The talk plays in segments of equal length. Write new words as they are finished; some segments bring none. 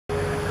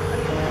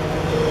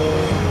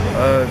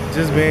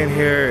Just being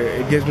here,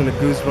 it gives me the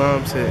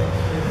goosebumps.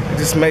 It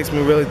just makes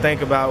me really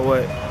think about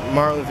what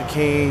Martin Luther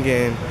King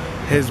and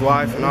his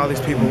wife and all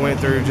these people went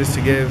through just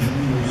to give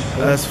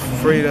us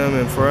freedom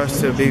and for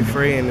us to be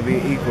free and to be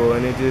equal.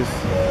 And it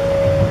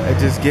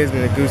just gives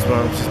me the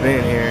goosebumps just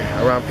being here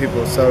around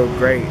people so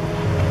great.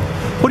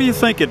 What do you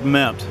think it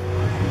meant?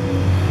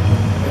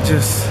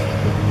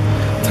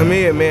 To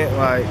me it meant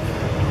like,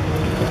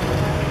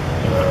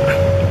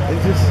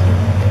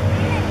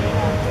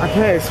 I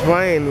can't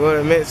explain what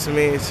it meant to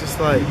me. It's just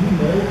like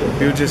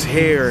you're just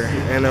here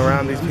and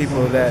around these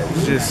people that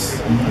just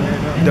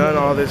done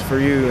all this for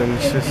you, and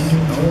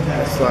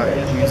it's like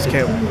you just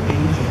can't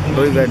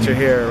believe that you're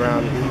here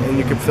around and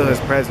you can feel his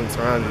presence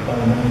around you.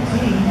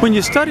 When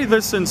you study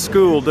this in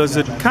school, does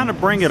it kind of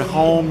bring it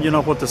home, you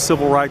know, what the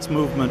civil rights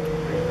movement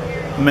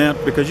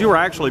meant? Because you were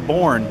actually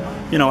born,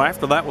 you know,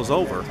 after that was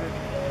over.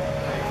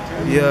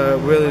 Yeah, it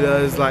really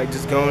does. Like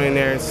just going in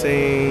there and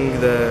seeing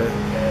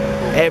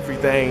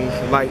everything.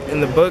 Like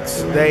in the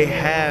books they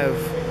have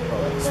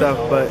stuff,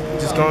 but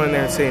just going in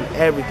there and seeing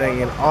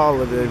everything and all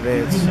of the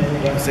events,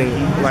 seeing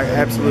like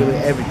absolutely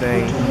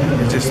everything.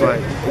 It's just like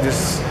you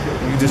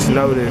just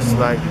notice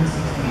like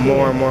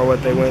more and more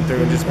what they went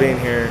through, and just being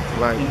here,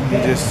 like you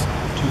just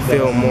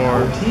feel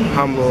more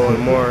humble and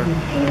more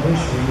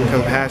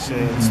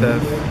compassionate and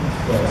stuff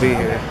to be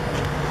here.